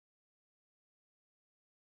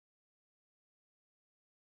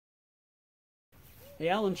Hey,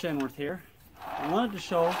 Alan Chenworth here. I wanted to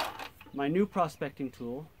show my new prospecting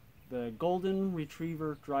tool, the Golden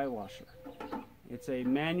Retriever Drywasher. It's a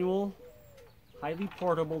manual, highly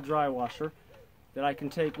portable dry washer that I can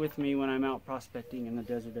take with me when I'm out prospecting in the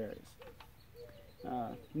desert areas.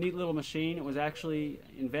 Neat little machine. It was actually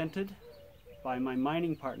invented by my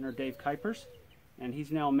mining partner, Dave Kuipers, and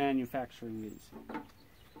he's now manufacturing these.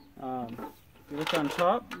 If you look on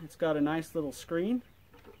top, it's got a nice little screen,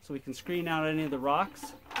 so we can screen out any of the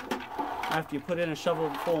rocks. After you put in a shovel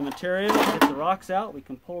full of material, get the rocks out, we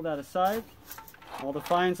can pull that aside. All the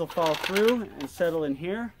fines will fall through and settle in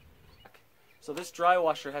here. So this dry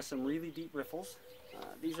washer has some really deep riffles.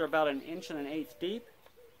 These are about 1 1/8 inches deep.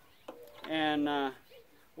 And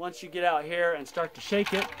once you get out here and start to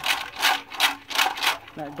shake it,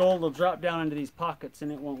 that gold will drop down into these pockets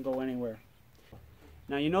and it won't go anywhere.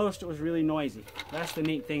 Now you noticed it was really noisy. That's the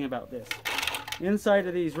neat thing about this. Inside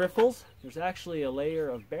of these riffles, there's actually a layer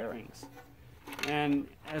of bearings. And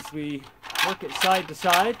as we work it side to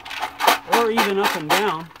side, or even up and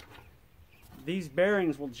down, these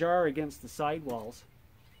bearings will jar against the sidewalls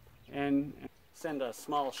and send a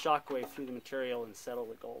small shock wave through the material and settle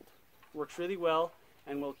the gold. Works really well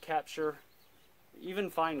and will capture even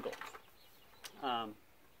fine gold.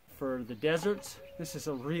 For the deserts, this is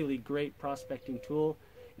a really great prospecting tool.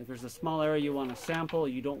 If there's a small area you want to sample,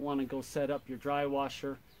 you don't want to go set up your dry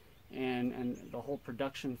washer and the whole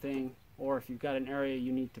production thing, or if you've got an area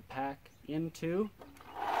you need to pack into,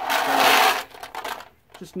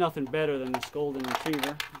 just nothing better than this Golden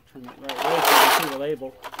Retriever. Turn it right way so you can see the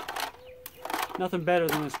label. Nothing better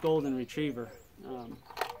than this Golden Retriever.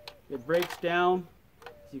 It breaks down,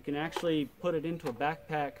 so you can actually put it into a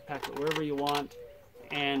backpack, pack it wherever you want,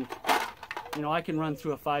 and you know, I can run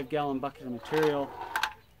through a 5-gallon bucket of material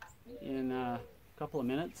in a couple of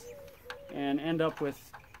minutes and end up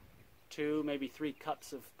with 2, maybe 3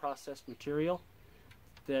 cups of processed material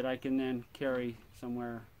that I can then carry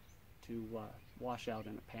somewhere to wash out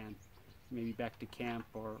in a pan, maybe back to camp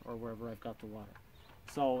or wherever I've got the water.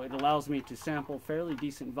 So it allows me to sample fairly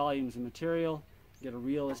decent volumes of material, get a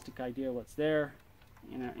realistic idea what's there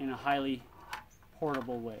in a highly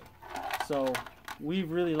portable way. So we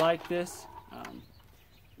really like this.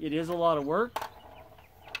 It is a lot of work.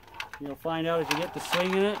 You'll find out as you get to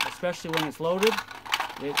swinging it, especially when it's loaded.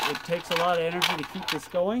 It takes a lot of energy to keep this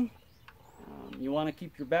going. You want to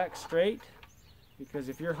keep your back straight, because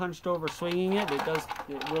if you're hunched over swinging it,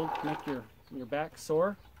 it will make your back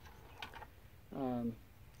sore.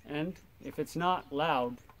 And if it's not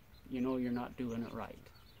loud, you know you're not doing it right.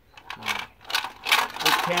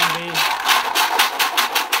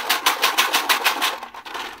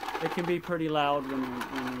 It can be pretty loud when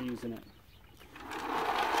you're using it.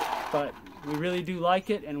 But we really do like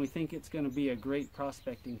it, and we think it's going to be a great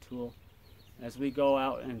prospecting tool as we go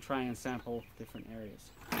out and try and sample different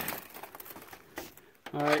areas.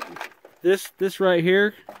 All right, this right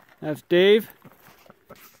here, that's Dave.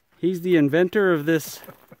 He's the inventor of this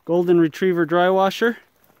Golden Retriever Drywasher.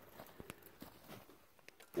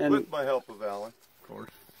 And with my help of Alan, of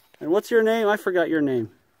course. And what's your name? I forgot your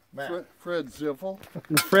name. Matt. Fred Ziffel.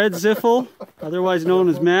 And Fred Ziffel, otherwise known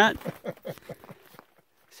as Matt,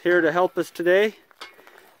 is here to help us today.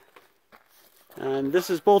 And this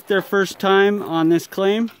is both their first time on this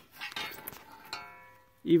claim,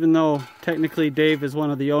 even though technically Dave is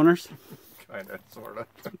one of the owners. Kinda, sorta.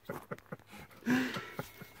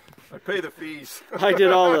 I pay the fees. I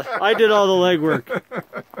did all the legwork.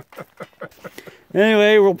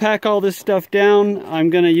 Anyway, we'll pack all this stuff down. I'm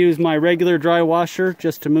going to use my regular dry washer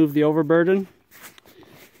just to move the overburden.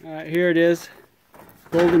 Alright, here it is.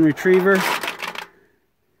 Golden Retriever.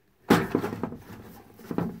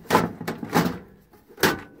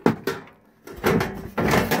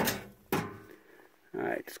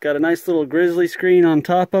 Alright, it's got a nice little grizzly screen on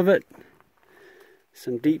top of it.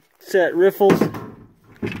 Some deep set riffles.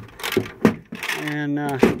 And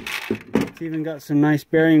it's even got some nice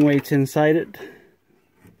bearing weights inside it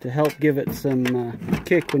to help give it some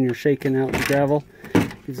kick when you're shaking out the gravel.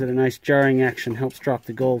 Gives it a nice jarring action, helps drop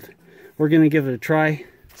the gold. We're going to give it a try,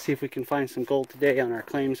 see if we can find some gold today on our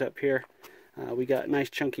claims up here. We got nice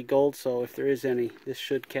chunky gold, so if there is any, this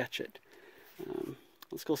should catch it.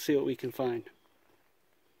 Let's go see what we can find.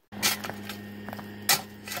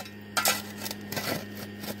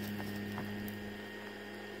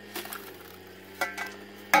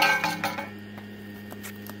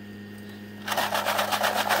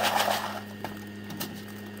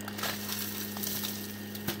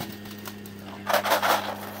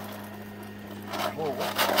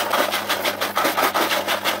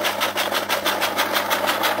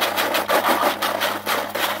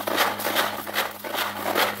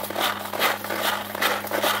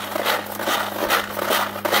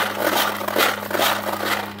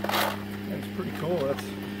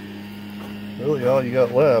 really all you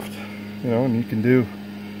got left, you know, and you can do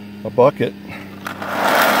a bucket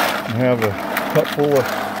and have a cup full of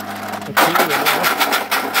material.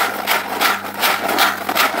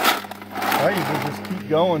 I usually just keep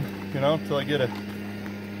going, you know, until I get a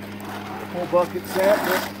full bucket set.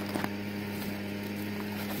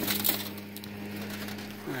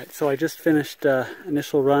 Alright, so I just finished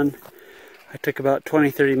initial run. I took about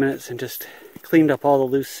 20-30 minutes and just cleaned up all the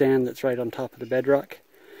loose sand that's right on top of the bedrock.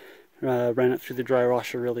 Ran it through the dry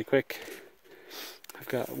washer really quick. I've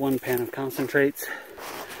got 1 pan of concentrates.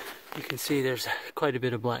 You can see there's quite a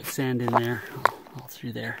bit of black sand in there, all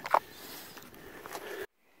through there.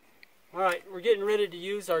 Alright, we're getting ready to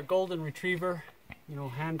use our Golden Retriever, you know,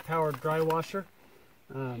 hand-powered dry washer.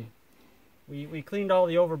 We cleaned all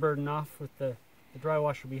the overburden off with the dry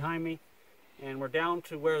washer behind me, and we're down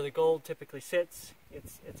to where the gold typically sits.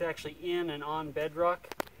 It's actually in and on bedrock,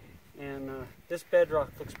 and this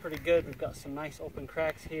bedrock looks pretty good. We've got some nice open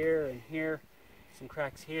cracks here and here, some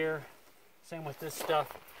cracks here. Same with this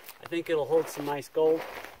stuff. I think it'll hold some nice gold,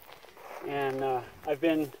 and I've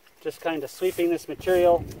been just kind of sweeping this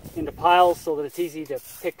material into piles so that it's easy to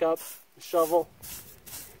pick up and shovel.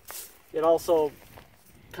 It also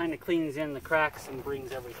kind of cleans in the cracks and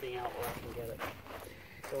brings everything out where I can get it.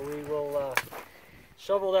 So we will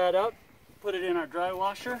shovel that up, put it in our dry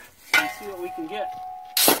washer, and see what we can get.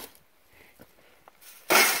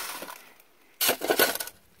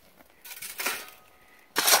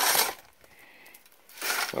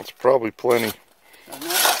 That's probably plenty.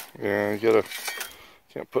 Yeah, you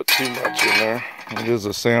can't put too much in there. It is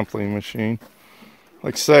a sampling machine.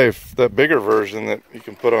 Like say, if that bigger version that you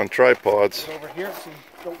can put on tripods. Put it over here so you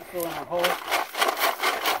don't fill in our hole.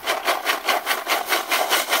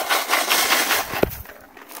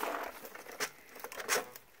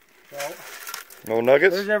 No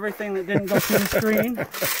nuggets? There's everything that didn't go through the screen.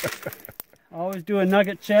 Always do a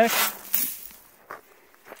nugget check.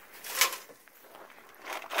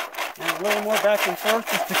 And a little more back and forth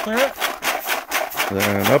just to clear it.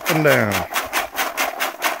 Then up and down.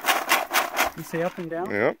 You say up and down?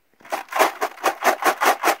 Yep.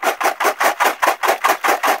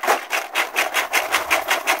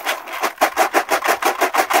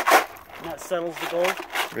 And that settles the gold?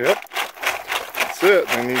 Yep. That's it.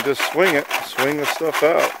 And you just swing it. Swing the stuff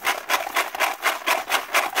out.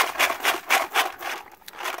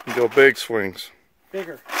 You go big swings.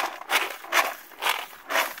 Bigger.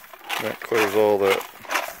 That clears all that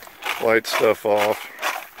light stuff off.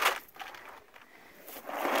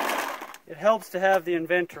 It helps to have the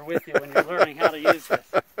inventor with you when you're learning how to use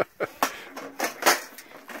this.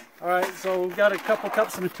 Alright, so we've got a couple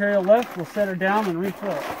cups of material left. We'll set her down and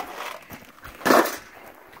refill it.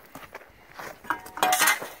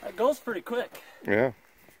 That goes pretty quick. Yeah.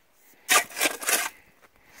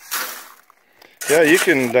 Yeah, you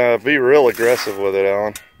can be real aggressive with it,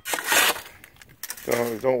 Alan.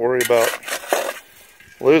 Don't worry about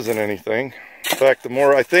losing anything. In fact, the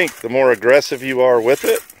more aggressive you are with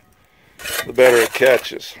it, the better it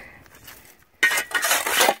catches.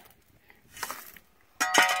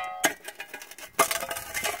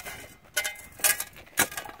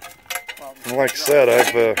 And like I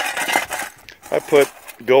said, I put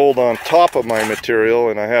gold on top of my material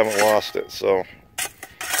and I haven't lost it, so.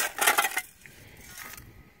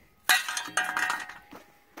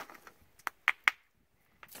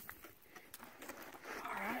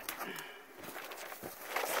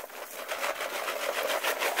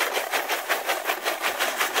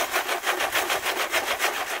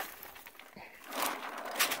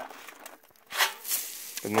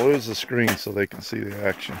 And lose the screen so they can see the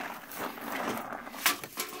action.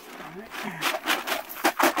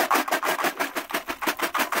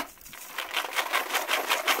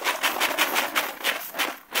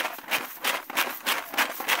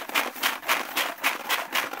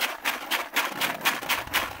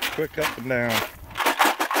 Quick up and down.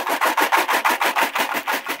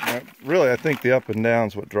 Really, I think the up and down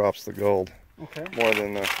is what drops the gold. Okay. More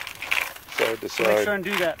than the side to side. Make sure and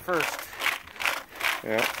do that first.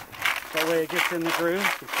 Yeah. That way it gets in the groove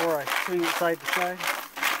before I swing it side to side.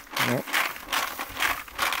 Yep.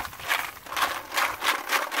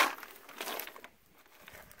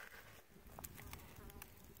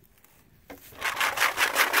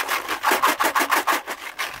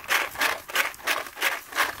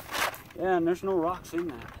 Yeah, and there's no rocks in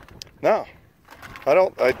that. No. I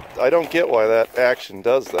don't get why that action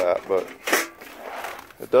does that, but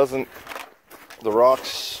it doesn't. The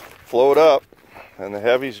rocks float up and the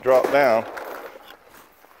heavies drop down. All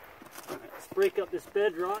right, let's break up this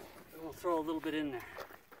bedrock and we'll throw a little bit in there.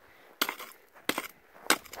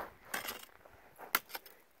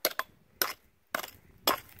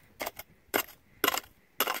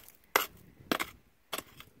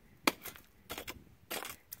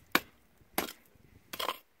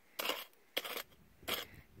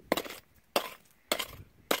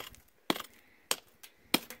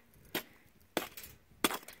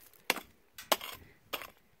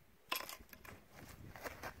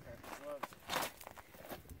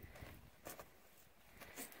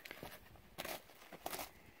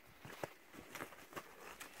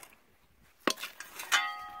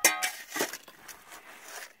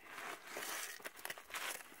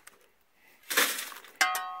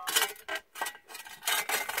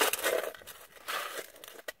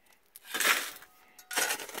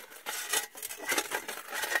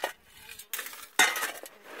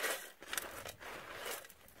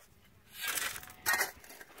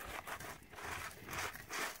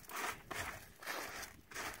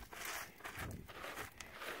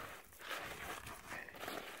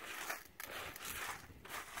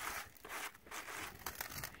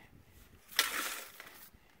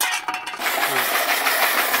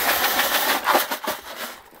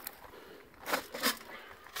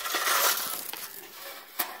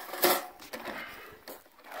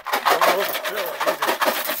 overfill it either.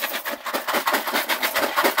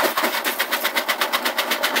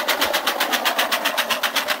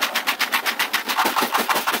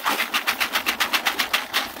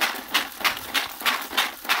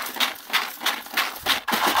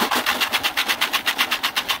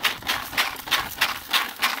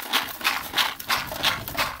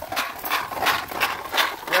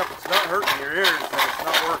 Hurting your ears and it's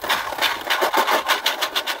not working.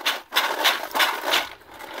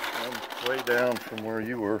 I'm way down from where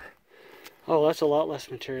you were. Oh, that's a lot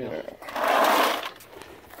less material. Yeah.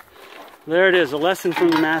 There it is, a lesson from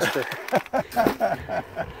the master.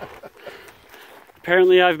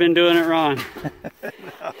 Apparently I've been doing it wrong.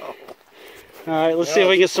 No. Alright, let's see if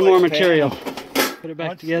we can get some more material. Put it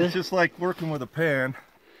back together. It's just like working with a pan.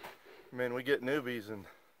 I mean, we get newbies and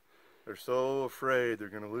they're so afraid they're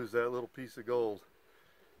going to lose that little piece of gold.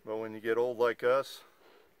 But when you get old like us,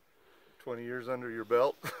 20 years under your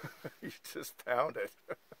belt, you just pound it.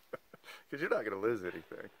 Because you're not going to lose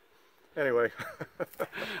anything. Anyway.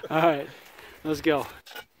 Alright, let's go.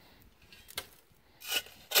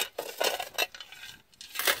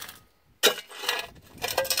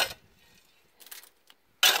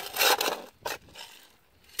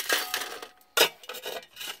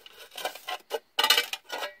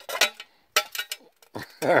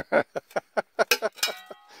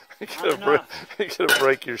 You're gonna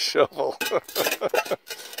break your shovel.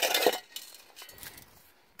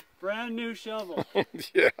 Brand new shovel.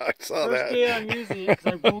 Yeah, I saw that. First day I'm using it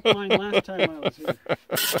because I broke mine last time I was here.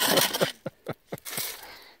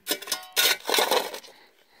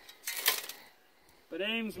 But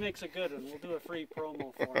Ames makes a good one. We'll do a free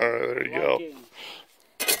promo for him. Alright, there you go.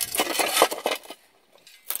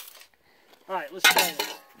 Alright, let's try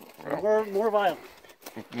this. More violent.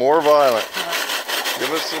 More violent.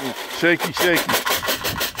 Give us some shaky, shaky.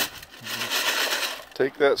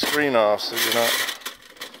 Take that screen off so you're not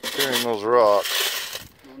carrying those rocks.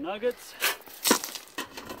 No nuggets.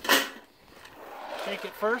 Take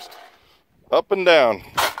it first. Up and down.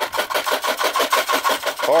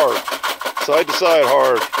 Hard. Side to side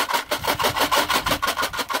hard.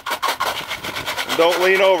 And don't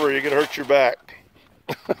lean over, you can hurt your back.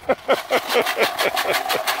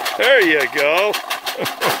 There you go.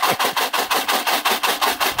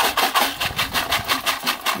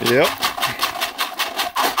 Yep.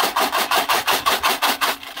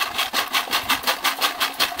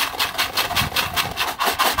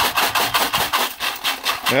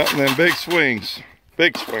 Yeah, and then big swings.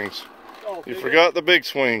 Big swings. Oh, you forgot the big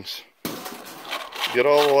swings. Get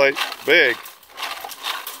all the light, big.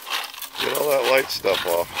 Get all that light stuff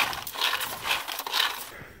off.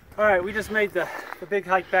 Alright, we just made the big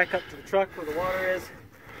hike back up to the truck where the water is.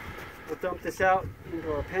 We'll dump this out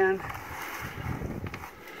into our pan.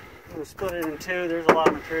 I'm going to split it in two. There's a lot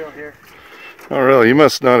of material here. Oh really? You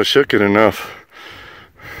must not have shook it enough.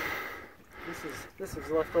 This is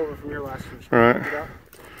left over from your last fish. Right.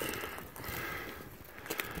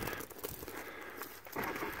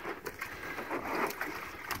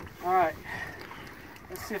 Alright,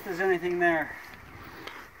 let's see if there's anything there.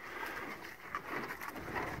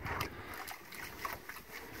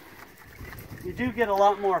 You do get a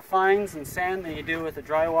lot more fines and sand than you do with a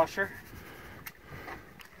dry washer.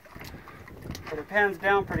 But it pans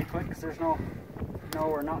down pretty quick because there's no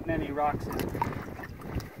or not many rocks in it.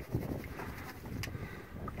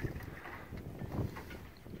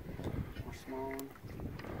 More small one.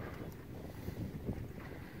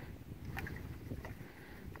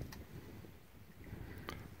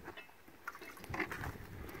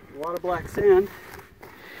 A lot of black sand.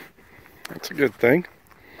 That's a good thing.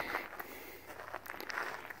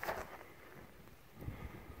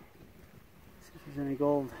 See if there's any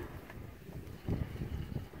gold.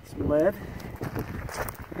 Some lead.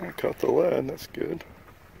 I caught the lead, that's good.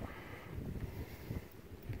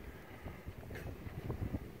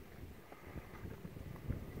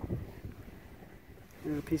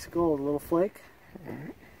 There's a piece of gold, a little flake.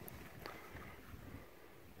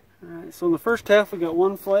 Alright, so in the first half we got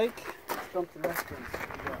one flake. Let's dump the rest in.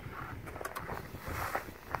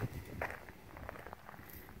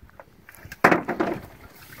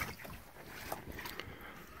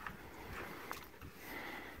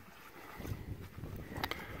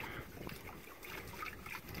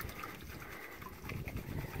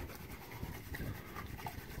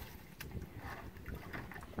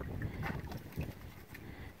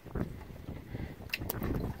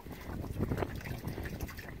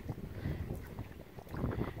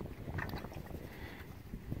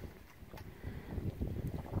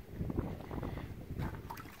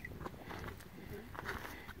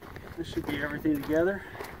 This should be everything together.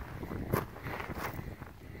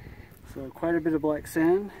 So quite a bit of black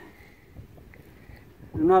sand.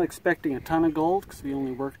 I'm not expecting a ton of gold because we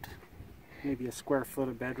only worked maybe a square foot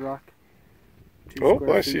of bedrock. 2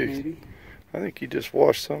 square I feet see. Maybe. I think you just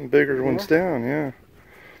washed some bigger ones down, yeah.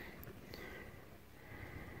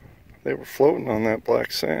 They were floating on that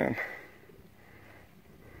black sand.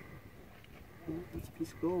 Yeah, that's a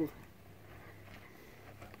piece of gold.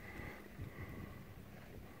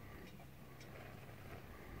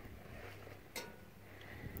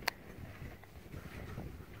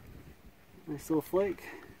 Nice little flake.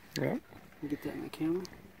 Yeah. You get that in the camera?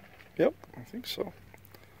 Yep, I think so.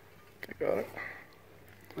 Okay, got it.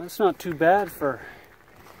 That's not too bad for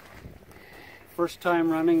first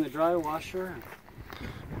time running the dry washer.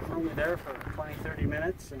 We're only there for 20-30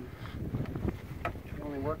 minutes and we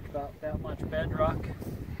only worked about that much bedrock.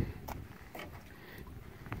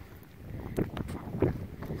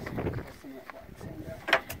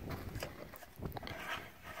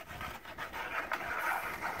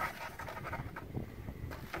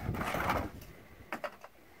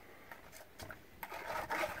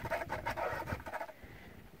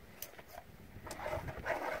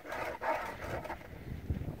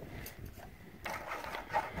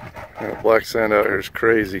 That black sand out here is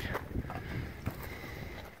crazy.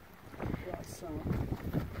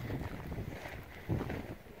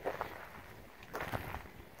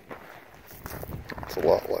 It's a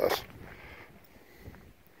lot less.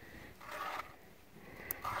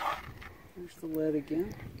 There's the lead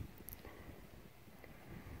again.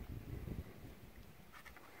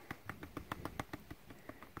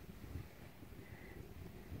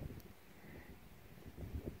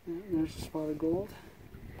 And there's a spot of gold.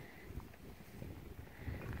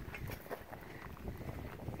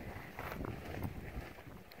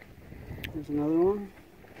 There's another one.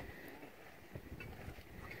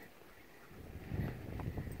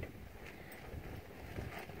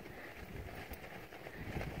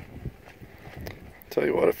 Tell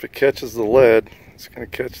you what, if it catches the lead, it's going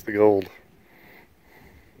to catch the gold.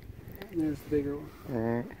 And there's the bigger one. All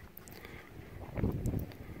right.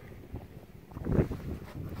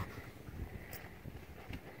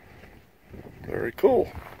 Very cool.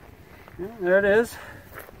 Yeah, there it is.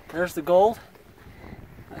 There's the gold.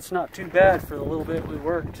 That's not too bad for the little bit we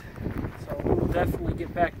worked. So we'll definitely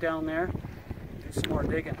get back down there and do some more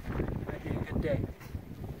digging. Might be a good day.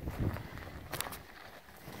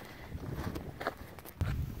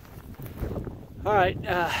 Alright,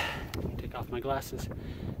 take off my glasses.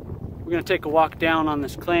 We're going to take a walk down on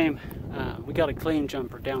this claim. We got a claim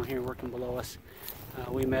jumper down here working below us.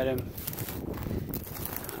 We met him.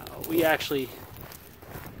 We actually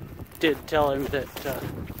did tell him that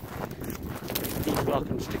he's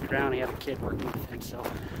welcome to stick around. He had a kid working with him, so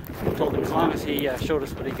we told him as long as he showed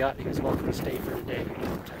us what he got, he was welcome to stay for today.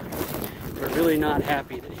 But, we're really not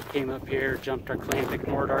happy that he came up here, jumped our claim,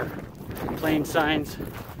 ignored our claim signs,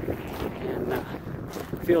 and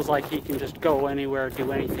feels like he can just go anywhere,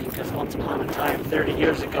 do anything, because once upon a time, 30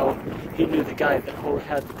 years ago, he knew the guy that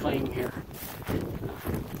had the claim here.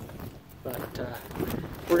 But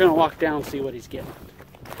we're going to walk down and see what he's getting.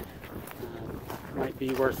 Might be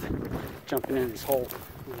worth jumping in his hole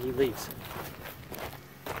when he leaves.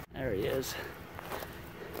 There he is.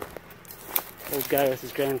 Old guy with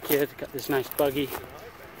his grandkid, got this nice buggy.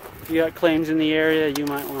 If you got claims in the area, you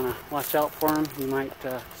might want to watch out for him. You might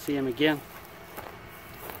see him again.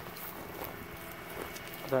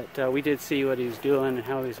 But we did see what he was doing and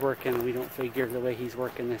how he was working. We don't figure the way he's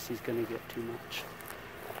working this, he's going to get too much.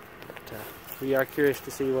 But we are curious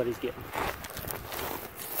to see what he's getting.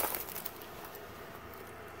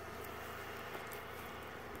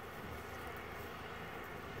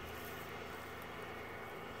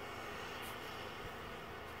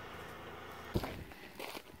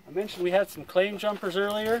 I mentioned we had some claim jumpers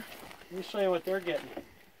earlier. Let me show you what they're getting.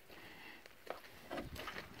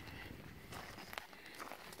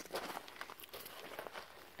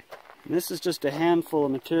 And this is just a handful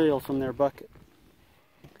of material from their bucket.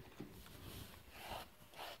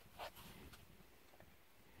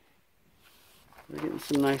 We're getting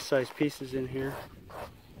some nice sized pieces in here.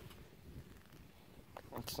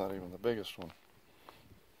 That's not even the biggest one.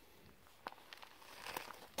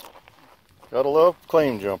 Gotta love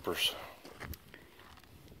claim jumpers.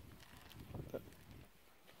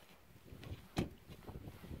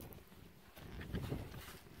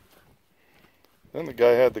 Then the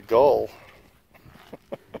guy had the gall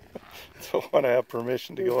to want to have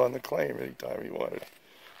permission to go on the claim anytime he wanted.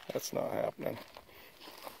 That's not happening.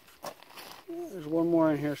 There's one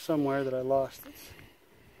more in here somewhere that I lost. It's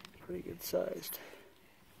pretty good sized.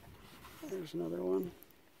 There's another one.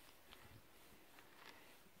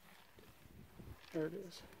 There it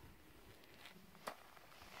is.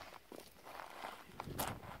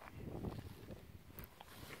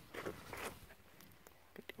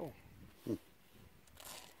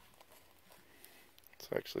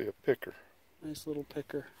 actually a picker. Nice little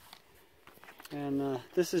picker. And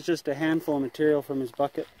this is just a handful of material from his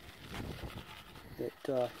bucket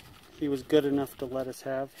that he was good enough to let us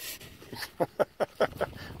have.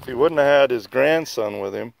 If he wouldn't have had his grandson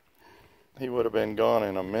with him, he would have been gone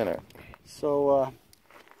in a minute. So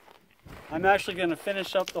I'm actually going to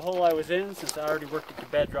finish up the hole I was in. Since I already worked at the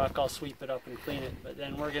bedrock, I'll sweep it up and clean it. But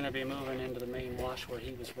then we're going to be moving into the main wash where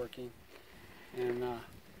he was working and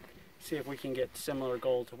see if we can get similar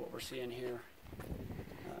gold to what we're seeing here.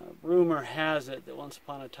 Rumor has it that once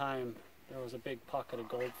upon a time there was a big pocket of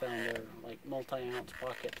gold found there, like multi-ounce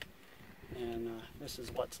pocket. And this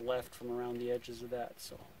is what's left from around the edges of that.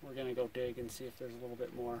 So we're going to go dig and see if there's a little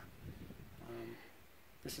bit more.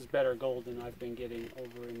 This is better gold than I've been getting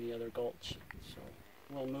over in the other gulch. So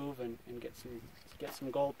we'll move and get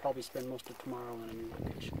some gold, probably spend most of tomorrow on a new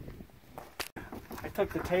location. I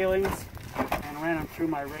took the tailings and ran them through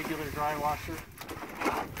my regular dry washer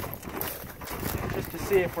just to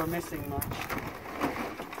see if we're missing much.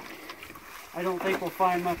 I don't think we'll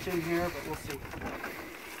find much in here, but we'll see.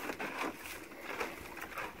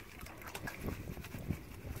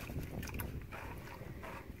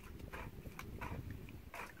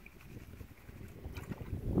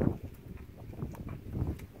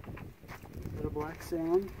 Black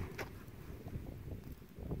sand.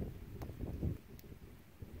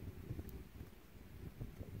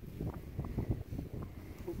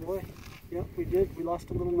 Oh boy, yep, we did. We lost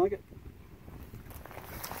a little nugget.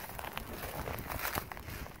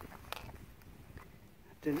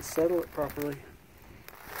 Didn't settle it properly.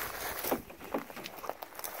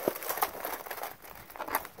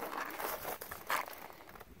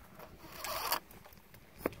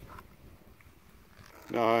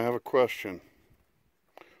 Now I have a question.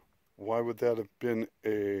 Why would that have been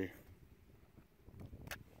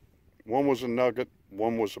one was a nugget,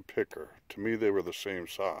 one was a picker? To me, they were the same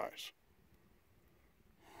size.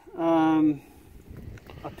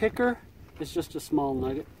 A picker is just a small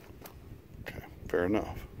nugget. Okay, fair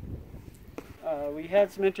enough. We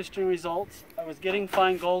had some interesting results. I was getting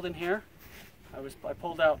fine gold in here. I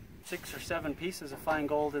pulled out 6 or 7 pieces of fine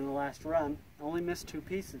gold in the last run. I only missed 2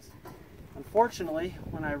 pieces. Unfortunately,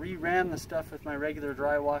 when I re-ran the stuff with my regular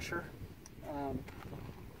dry washer,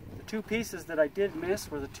 the 2 pieces that I did miss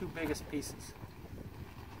were the 2 biggest pieces.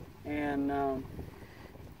 And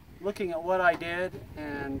looking at what I did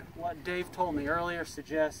and what Dave told me earlier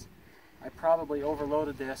suggests I probably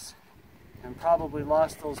overloaded this and probably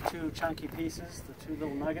lost those 2 chunky pieces, the 2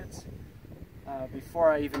 little nuggets,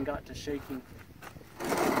 before I even got to shaking.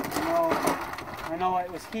 I know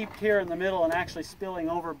it was heaped here in the middle and actually spilling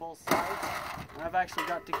over both sides. And I've actually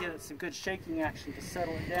got to get it some good shaking action to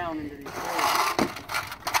settle it down into these grooves.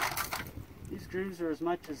 These grooves are as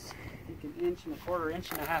much as an 1.25 inches, 1.5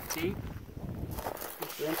 inches deep.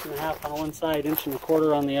 Just 1.5 inches on one side, 1.25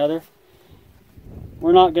 inches on the other.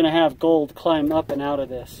 We're not going to have gold climb up and out of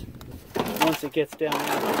this once it gets down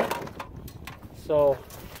there. So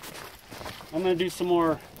I'm going to do some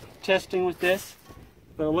more testing with this.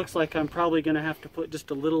 But it looks like I'm probably going to have to put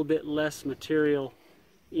just a little bit less material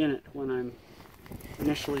in it when I'm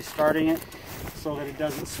initially starting it so that it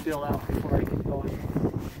doesn't spill out before I get going.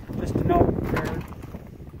 Just to note,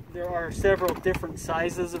 there are several different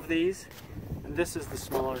sizes of these, and this is the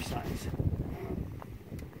smaller size.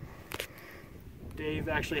 Dave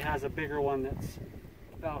actually has a bigger one that's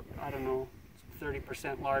about, I don't know,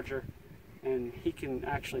 30% larger, and he can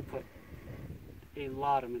actually put a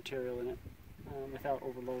lot of material in it. Without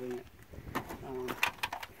overloading it.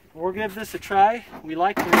 We'll give this a try. We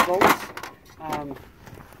like the results.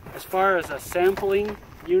 As far as a sampling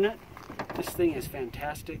unit, this thing is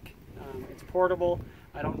fantastic. It's portable.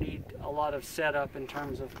 I don't need a lot of setup in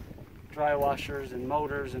terms of dry washers and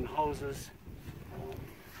motors and hoses.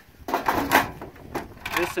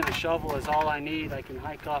 This and a shovel is all I need. I can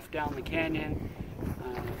hike off down the canyon,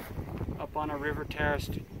 up on a river terrace,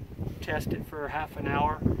 test it for half an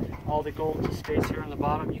hour. All the gold just stays here on the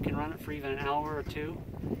bottom. You can run it for even an hour or 2,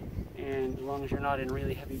 and as long as you're not in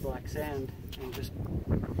really heavy black sand, and just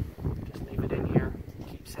leave it in here,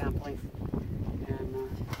 keep sampling. And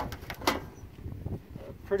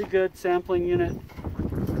a pretty good sampling unit.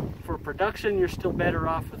 For production, you're still better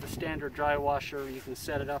off with a standard dry washer. You can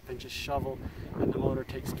set it up and just shovel, and the motor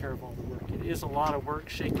takes care of all the work. It is a lot of work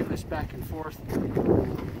shaking this back and forth.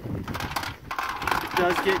 It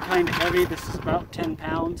does get kind of heavy. This is about 10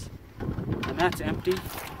 pounds, and that's empty.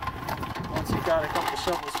 Once you've got a couple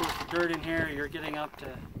shovels worth of dirt in here, you're getting up to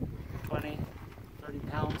 20, 30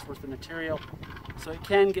 pounds worth of material. So it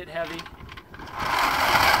can get heavy.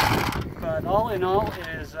 But all in all, it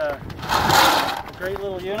is a great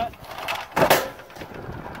little unit.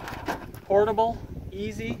 portable,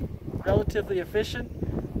 easy, relatively efficient.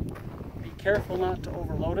 Be careful not to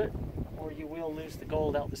overload it, or you will lose the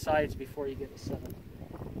gold out the sides before you get it set up.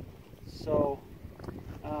 So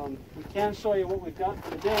we can show you what we've got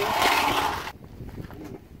for the day.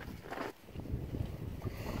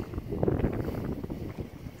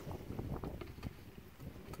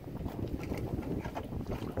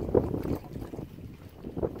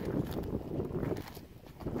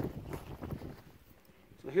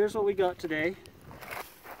 So here's what we got today.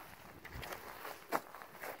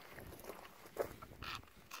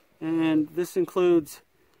 And this includes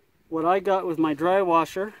what I got with my dry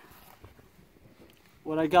washer,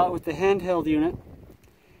 what I got with the handheld unit,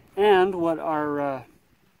 and what our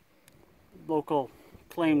local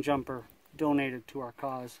claim jumper donated to our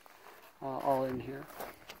cause, all in here.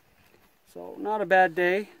 So not a bad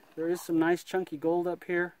day. There is some nice chunky gold up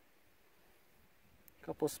here. A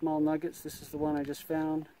couple of small nuggets. This is the one I just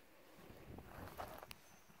found.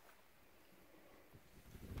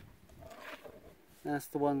 That's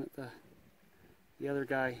the one that the other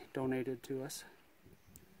guy donated to us.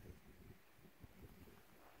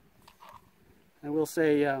 I will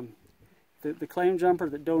say the claim jumper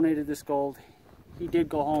that donated this gold, he did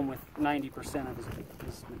go home with 90% of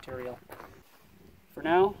his material. For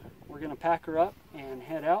now, we're going to pack her up and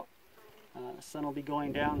head out. The sun will be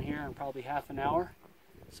going down here in probably half an hour,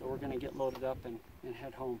 so we're going to get loaded up and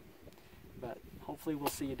head home. But hopefully we'll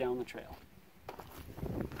see you down the trail.